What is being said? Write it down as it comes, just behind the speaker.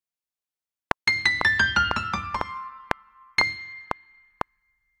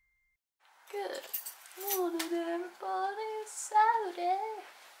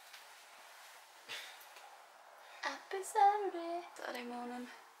Saturday morning.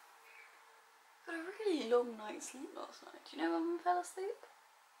 Got a really long night's sleep last night. Do you know when I fell asleep?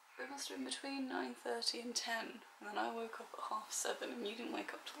 It must have been between 9:30 and 10, and then I woke up at 7:30 and you didn't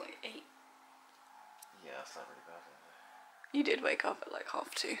wake up till like 8. Yeah, that's not really bad, is it? You did wake up at like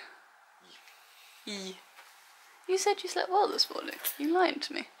 2:30. Yeah. You said you slept well this morning. You lied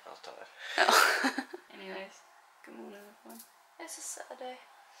to me. I was tired. Oh. Anyways, good morning everyone. It's a Saturday.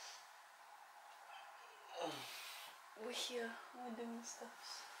 We're here, we're doing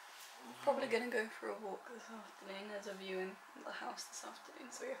stuff. Probably gonna go for a walk this afternoon. There's a viewing at the house this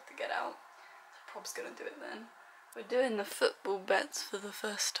afternoon, so we have to get out. So Prob's gonna do it then. We're doing the football bets for the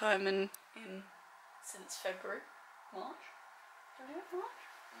first time since February. March? Did we do it March?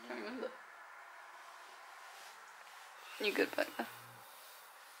 I don't remember. You good back there?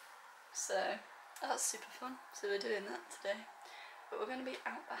 So that's super fun. So we're doing that today. But we're gonna be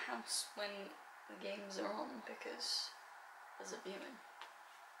out the house when the games are on because there's a viewing.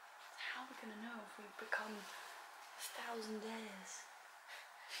 How are we gonna know if we've become 1,000 days?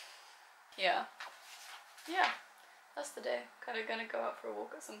 Yeah, that's the day. Kind of gonna go out for a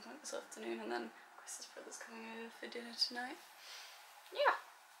walk at some point this afternoon, and then Chris's brother's coming over for dinner tonight. Yeah,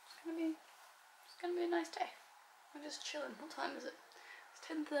 it's gonna be a nice day. We're just chilling. What time is it? It's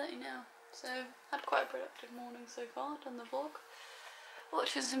 10:30 now. So had quite a productive morning so far. Done the vlog,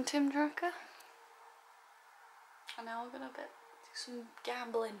 watching some Tim Tracker, and now we're gonna do some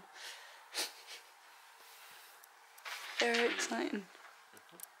gambling. Very exciting.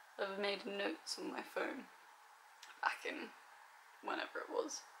 I've made notes on my phone back in whenever it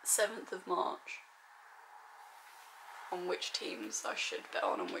was, 7th of March, on which teams I should bet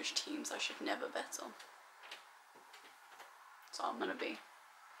on and which teams I should never bet on. So I'm gonna be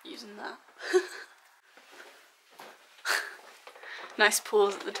using that. Nice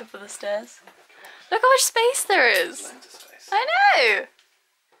pause at the top of the stairs. Look how much space there is. Loads of space. I know.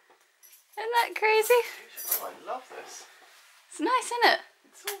 Isn't that crazy? Oh, I love this. It's nice, isn't it?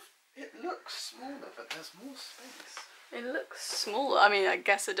 It looks smaller, but there's more space. It looks smaller. I mean, I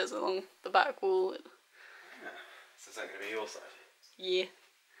guess it does along the back wall. Yeah. So is that going to be your side? Yeah.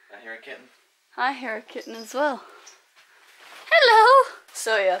 I hear a kitten. I hear a kitten as well. Hello!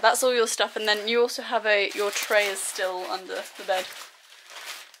 So yeah, that's all your stuff, and then you also have your tray is still under the bed.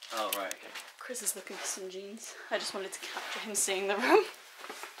 Oh, right, okay. Chris is looking for some jeans. I just wanted to capture him seeing the room.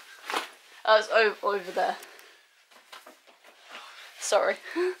 It's over there. Sorry.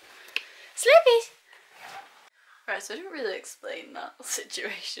 Sleepy! Right, so I didn't really explain that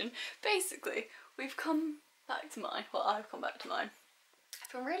situation. Basically, we've come back to mine. Well, I've come back to mine.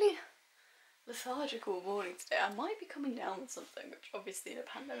 I've been really lethargic all morning today. I might be coming down with something, which obviously in a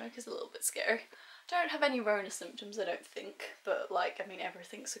pandemic is a little bit scary. I don't have any Rona symptoms, I don't think, but like, I mean,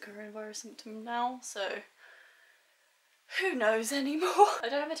 everything's a coronavirus symptom now, so who knows anymore? I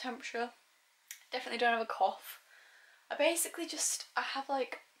don't have a temperature. Definitely don't have a cough. I have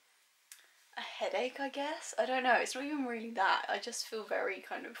like a headache, I guess. I don't know, it's not even really that. I just feel very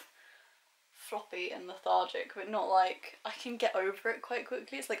kind of floppy and lethargic, but not like, I can get over it quite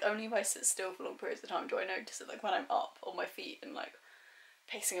quickly. It's like only if I sit still for long periods of time do I notice it. Like when I'm up on my feet and like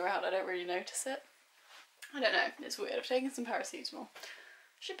pacing around, I don't really notice it. I don't know, it's weird. I've taken some paracetamol.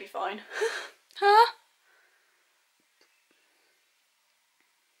 Should be fine. Huh?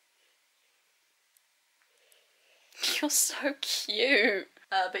 You're so cute.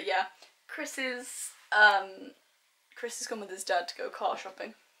 But yeah, Chris has gone with his dad to go car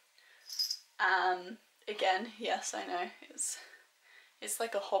shopping. Again, yes, I know, it's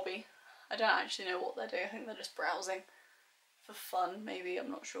like a hobby. I don't actually know what they're doing. I think they're just browsing for fun, maybe,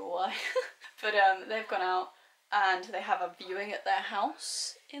 I'm not sure why. But they've gone out and they have a viewing at their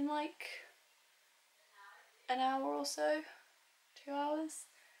house in like an hour or so, 2 hours,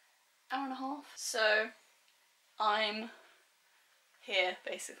 hour and a half. So I'm here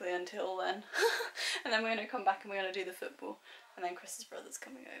basically until then. And then we're going to come back and we're going to do the football, and then Chris's brother's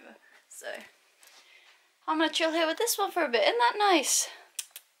coming over. So I'm going to chill here with this one for a bit. Isn't that nice?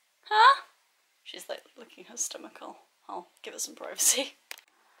 Huh? She's like licking her stomach. I'll give her some privacy.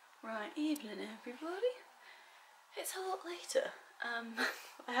 Right, evening everybody. It's a lot later.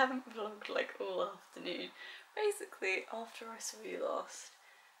 I haven't vlogged like all afternoon. Basically, after I saw you last,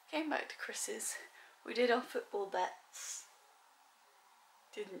 came back to Chris's. We did our football bets.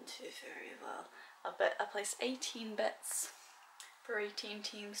 Didn't do very well. I placed 18 bets for 18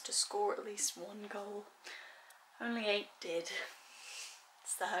 teams to score at least 1 goal. Only 8 did.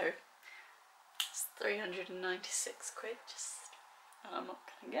 So it's 396 quid just I'm not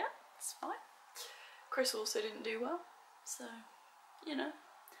gonna get. It's fine. Chris also didn't do well, so you know,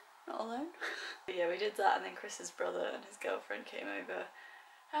 not alone. But yeah, we did that, and then Chris's brother and his girlfriend came over,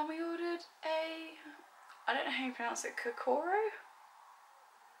 and we ordered a, I don't know how you pronounce it, kokoro?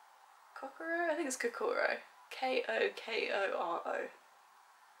 Kokoro? I think it's kokoro. Kokoro.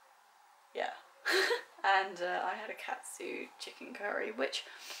 Yeah. And I had a katsu chicken curry, which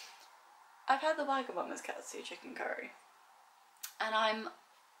I've had the Wagamama's katsu chicken curry, and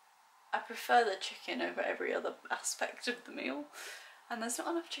I prefer the chicken over every other aspect of the meal, and there's not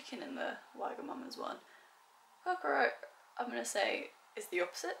enough chicken in the Wagamama's one. Kokoro, I'm gonna say, is the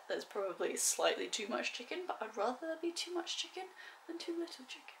opposite. There's probably slightly too much chicken, but I'd rather there be too much chicken than too little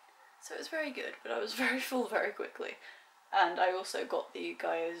chicken. So it was very good, but I was very full very quickly. And I also got the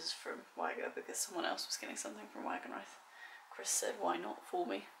guys from Wagga because someone else was getting something from Wagenreich. Chris said, why not for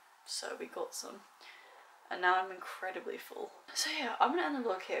me? So we got some. And now I'm incredibly full. So yeah, I'm gonna end the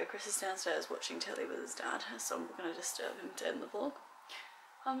vlog here. Chris is downstairs watching telly with his dad, so I'm gonna disturb him to end the vlog.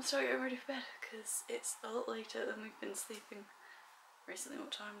 I'm starting to get ready for bed because it's a lot later than we've been sleeping recently.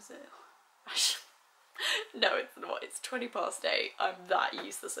 What time is it? No, it's not. It's 8:20. I'm that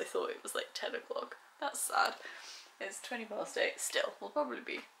useless. I thought it was like 10 o'clock. That's sad. It's 8:20. Still, we'll probably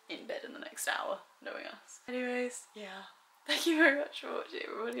be in bed in the next hour, knowing us. Anyways, yeah. Thank you very much for watching,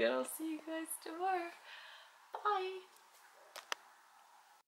 everybody, and I'll see you guys tomorrow. Bye!